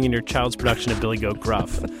co-starring in your child's production of Billy Goat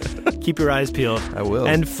Gruff. Keep your eyes peeled. I will.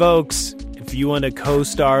 And folks, if you want to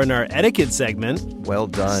co-star in our etiquette segment, well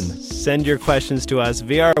done. Send your questions to us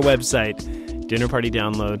via our website,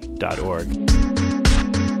 dinnerpartydownload.org.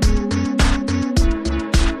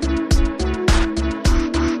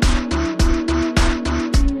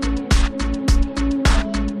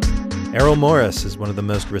 Errol Morris is one of the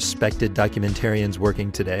most respected documentarians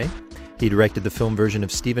working today. He directed the film version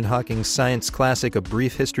of Stephen Hawking's science classic A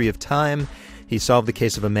Brief History of Time. He solved the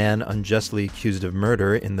case of a man unjustly accused of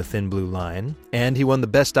murder in The Thin Blue Line. And he won the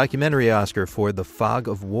Best Documentary Oscar for The Fog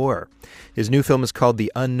of War. His new film is called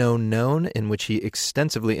The Unknown Known, in which he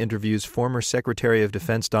extensively interviews former Secretary of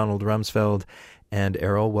Defense Donald Rumsfeld. And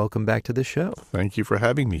Errol, welcome back to the show. Thank you for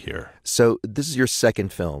having me here. So this is your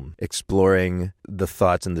second film exploring the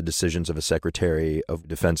thoughts and the decisions of a Secretary of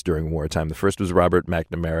Defense during wartime. The first was Robert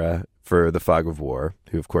McNamara for The Fog of War,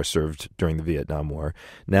 who of course served during the Vietnam War.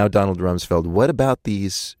 Now Donald Rumsfeld. What about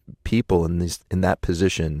these people in that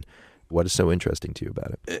position? What is so interesting to you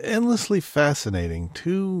about it? Endlessly fascinating.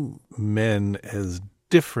 Two men as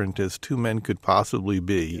different as two men could possibly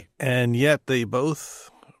be, and yet they both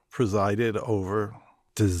presided over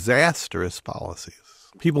disastrous policies.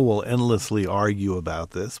 People will endlessly argue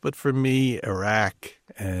about this, but for me, Iraq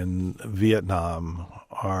and Vietnam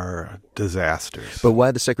are disasters. But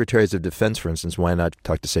why the Secretaries of Defense, for instance? Why not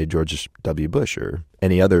talk to, say, George W. Bush or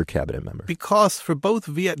any other cabinet member? Because for both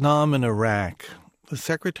Vietnam and Iraq, the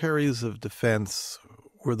Secretaries of Defense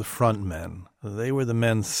were the front men. They were the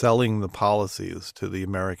men selling the policies to the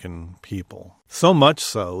American people. So much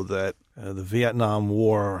so that the Vietnam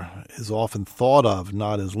War is often thought of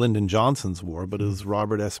not as Lyndon Johnson's war, but as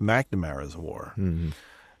Robert S. McNamara's war. Mm-hmm.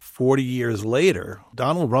 40 years later,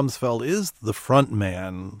 Donald Rumsfeld is the front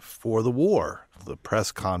man for the war. The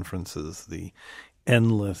press conferences, the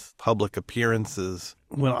endless public appearances.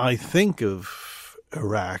 When I think of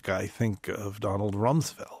Iraq, I think of Donald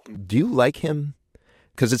Rumsfeld. Do you like him?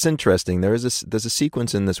 Because it's interesting. There's a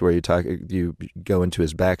sequence in this where you go into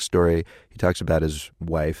his backstory. He talks about his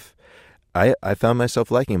wife. I found myself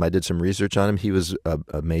liking him. I did some research on him. He was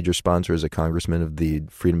a major sponsor as a congressman of the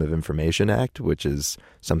Freedom of Information Act, which is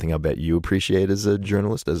something I'll bet you appreciate as a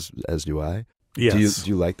journalist, as do I. Yes. Do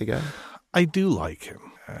you like the guy? I do like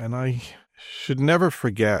him. And I should never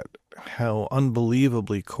forget how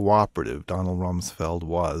unbelievably cooperative Donald Rumsfeld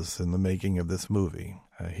was in the making of this movie.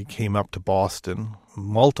 He came up to Boston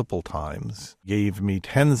multiple times, gave me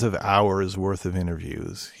tens of hours worth of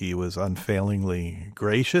interviews. He was unfailingly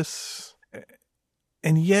gracious.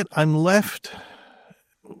 And yet I'm left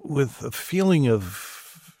with a feeling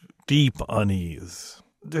of deep unease.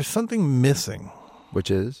 There's something missing.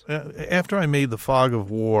 Which is? After I made The Fog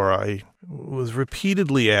of War, I was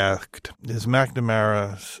repeatedly asked, is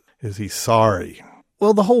he sorry?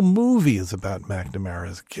 Well, the whole movie is about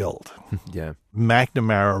McNamara's guilt. Yeah.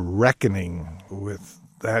 McNamara reckoning with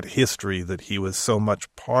that history that he was so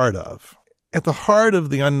much part of. At the heart of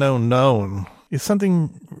The Unknown Known is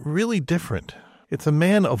something really different. It's a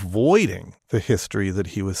man avoiding the history that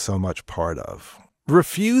he was so much part of,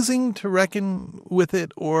 refusing to reckon with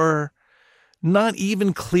it or not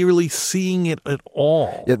even clearly seeing it at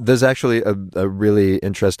all. Yeah, there's actually a really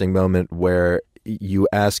interesting moment where you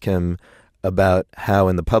ask him about how,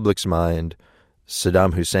 in the public's mind,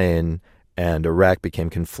 Saddam Hussein and Iraq became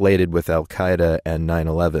conflated with Al-Qaeda and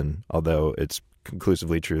 9/11, although it's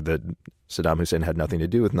conclusively true that Saddam Hussein had nothing to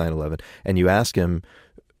do with 9/11. And you ask him,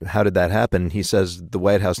 how did that happen? He says, the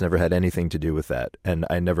White House never had anything to do with that, and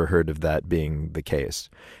I never heard of that being the case.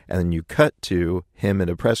 And then you cut to him at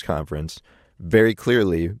a press conference very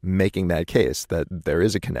clearly making that case that there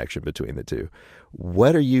is a connection between the two.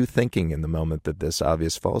 What are you thinking in the moment that this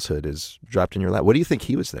obvious falsehood is dropped in your lap? What do you think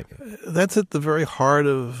he was thinking? That's at the very heart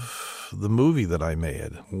of the movie that I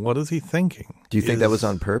made. What is he thinking? Do you think that was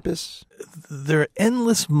on purpose? There are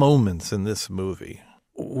endless moments in this movie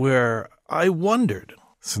where I wondered,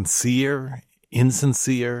 sincere,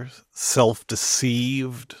 insincere,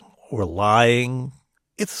 self-deceived, or lying.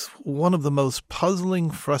 It's one of the most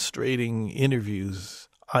puzzling, frustrating interviews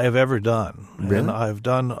I have ever done. Really? And I've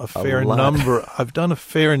done a fair number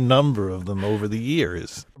of them over the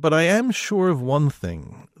years. But I am sure of one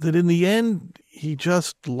thing, that in the end, he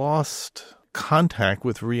just lost contact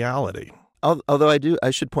with reality. Although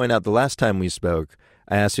I should point out, the last time we spoke,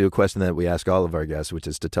 I asked you a question that we ask all of our guests, which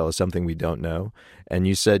is to tell us something we don't know. And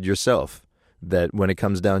you said yourself that when it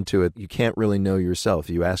comes down to it, you can't really know yourself.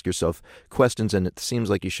 You ask yourself questions, and it seems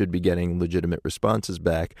like you should be getting legitimate responses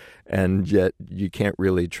back, and yet you can't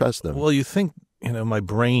really trust them. Well, you think, my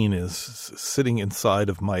brain is sitting inside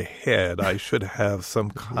of my head. I should have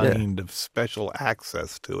some kind of special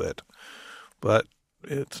access to it. But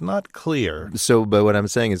it's not clear. So, but what I'm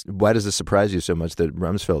saying is, why does it surprise you so much that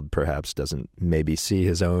Rumsfeld perhaps doesn't maybe see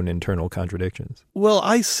his own internal contradictions? Well,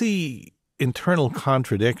 I see internal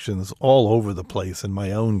contradictions all over the place in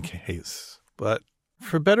my own case. But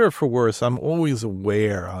for better or for worse, I'm always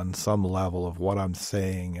aware on some level of what I'm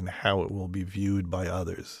saying and how it will be viewed by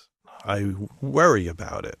others. I worry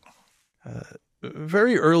about it.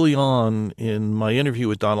 Very early on in my interview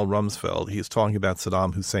with Donald Rumsfeld, he's talking about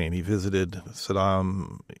Saddam Hussein. He visited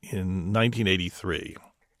Saddam in 1983.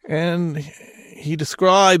 And he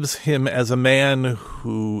describes him as a man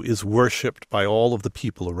who is worshipped by all of the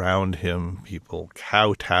people around him. People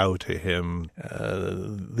kowtow to him.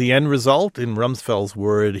 The end result, in Rumsfeld's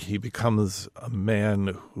word, he becomes a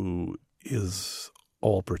man who is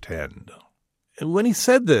all pretend. And when he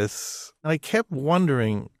said this, I kept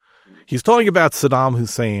wondering, he's talking about Saddam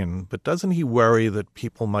Hussein, but doesn't he worry that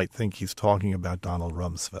people might think he's talking about Donald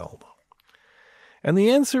Rumsfeld? And the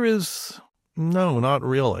answer is no, not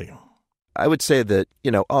really. I would say that,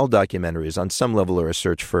 all documentaries on some level are a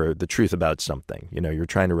search for the truth about something. You're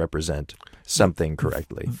trying to represent something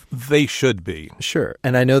correctly. They should be. Sure.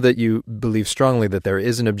 And I know that you believe strongly that there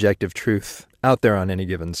is an objective truth out there on any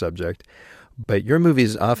given subject, but your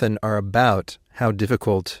movies often are about how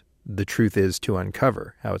difficult the truth is to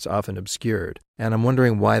uncover, how it's often obscured. And I'm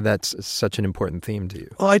wondering why that's such an important theme to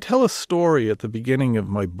you. Well, I tell a story at the beginning of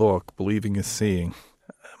my book, Believing is Seeing.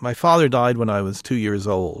 My father died when I was 2 years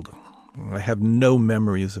old. I have no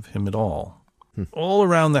memories of him at all. All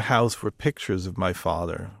around the house were pictures of my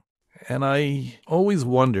father. And I always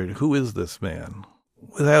wondered, who is this man?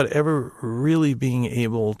 Without ever really being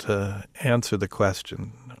able to answer the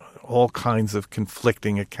question. All kinds of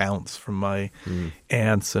conflicting accounts from my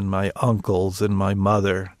aunts and my uncles and my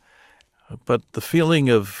mother. But the feeling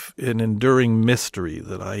of an enduring mystery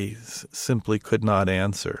that I simply could not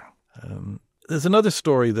answer. There's another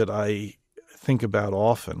story that I think about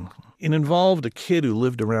often. It involved a kid who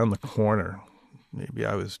lived around the corner. Maybe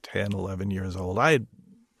I was 10, 11 years old. I had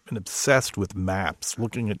been obsessed with maps,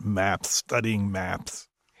 looking at maps, studying maps.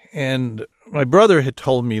 And my brother had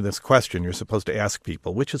told me this question you're supposed to ask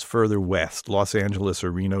people, which is further west, Los Angeles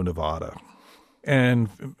or Reno, Nevada? And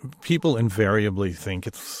people invariably think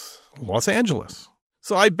it's Los Angeles.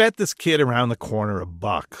 So I bet this kid around the corner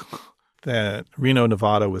 $1 that Reno,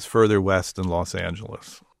 Nevada was further west than Los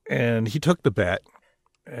Angeles. And he took the bet.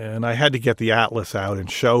 And I had to get the atlas out and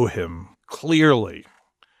show him clearly,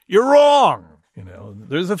 you're wrong.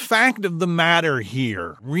 There's a fact of the matter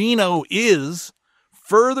here. Reno is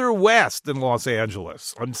further west than Los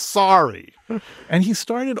Angeles. I'm sorry. And he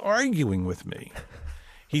started arguing with me.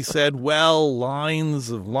 He said, well,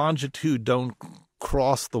 lines of longitude don't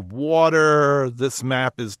cross the water. This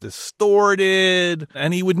map is distorted.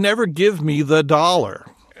 And he would never give me the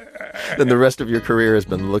 $1. Then the rest of your career has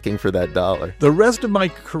been looking for that $1. The rest of my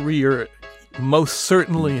career most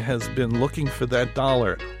certainly has been looking for that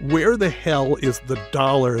 $1. Where the hell is the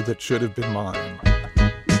 $1 that should have been mine?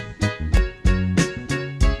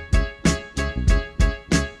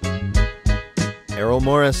 Errol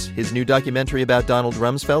Morris, his new documentary about Donald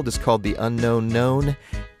Rumsfeld is called The Unknown Known.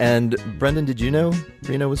 And Brendan, did you know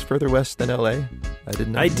Reno was further west than L.A.? I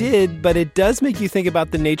didn't know. I did, but it does make you think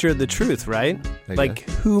about the nature of the truth, right? Like,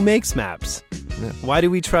 who makes maps? Yeah. Why do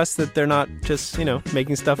we trust that they're not just,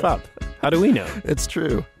 making stuff up? How do we know? It's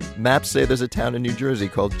true. Maps say there's a town in New Jersey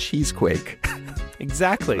called Cheesequake.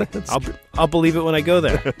 Exactly. I'll believe it when I go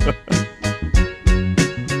there.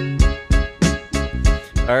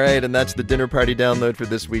 All right, and that's the Dinner Party download for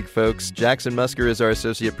this week, folks. Jackson Musker is our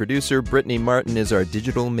associate producer. Brittany Martin is our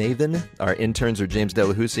digital maven. Our interns are James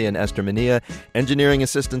Delahousie and Esther Mania. Engineering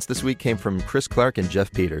assistance this week came from Chris Clark and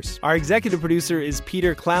Jeff Peters. Our executive producer is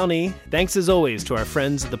Peter Clowney. Thanks as always to our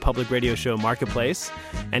friends at the public radio show Marketplace.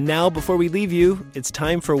 And now, before we leave you, it's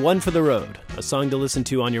time for One for the Road, a song to listen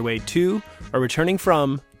to on your way to are returning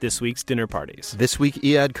from this week's dinner parties. This week,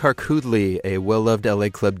 Iyad Karkoudli, a well-loved LA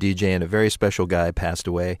club DJ and a very special guy, passed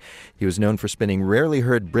away. He was known for spinning rarely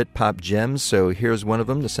heard Britpop gems, so here's one of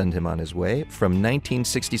them to send him on his way. From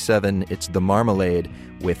 1967, it's The Marmalade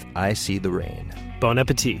with I See the Rain. Bon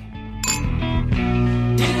appetit.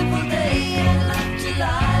 Beautiful day in late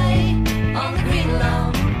July on the green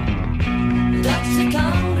lawn. The ducks are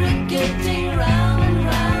congregating round and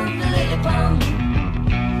round the lily pond,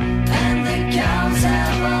 and the cows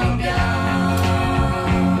have all gone,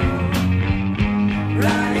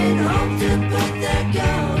 running home to put their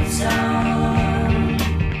coats on.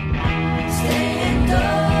 Stay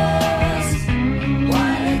indoors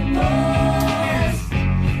while it pours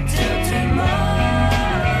till tomorrow.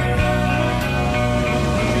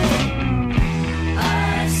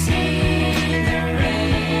 I see the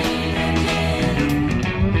rain again.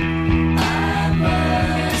 I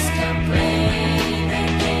must complain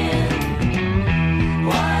again.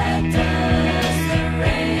 Why does the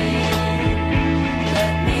rain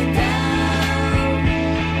let me down?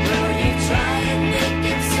 Will you try and make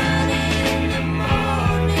it sunny in the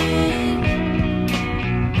morning?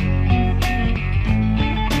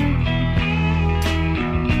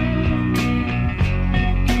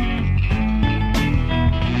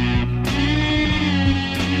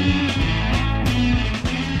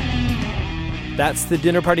 That's the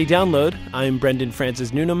Dinner Party Download. I'm Brendan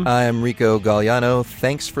Francis Newnham. I'm Rico Galliano.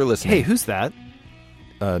 Thanks for listening. Hey, who's that?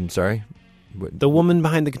 Sorry? The woman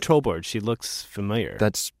behind the control board. She looks familiar.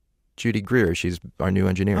 That's Judy Greer. She's our new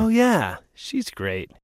engineer. Oh, yeah. She's great.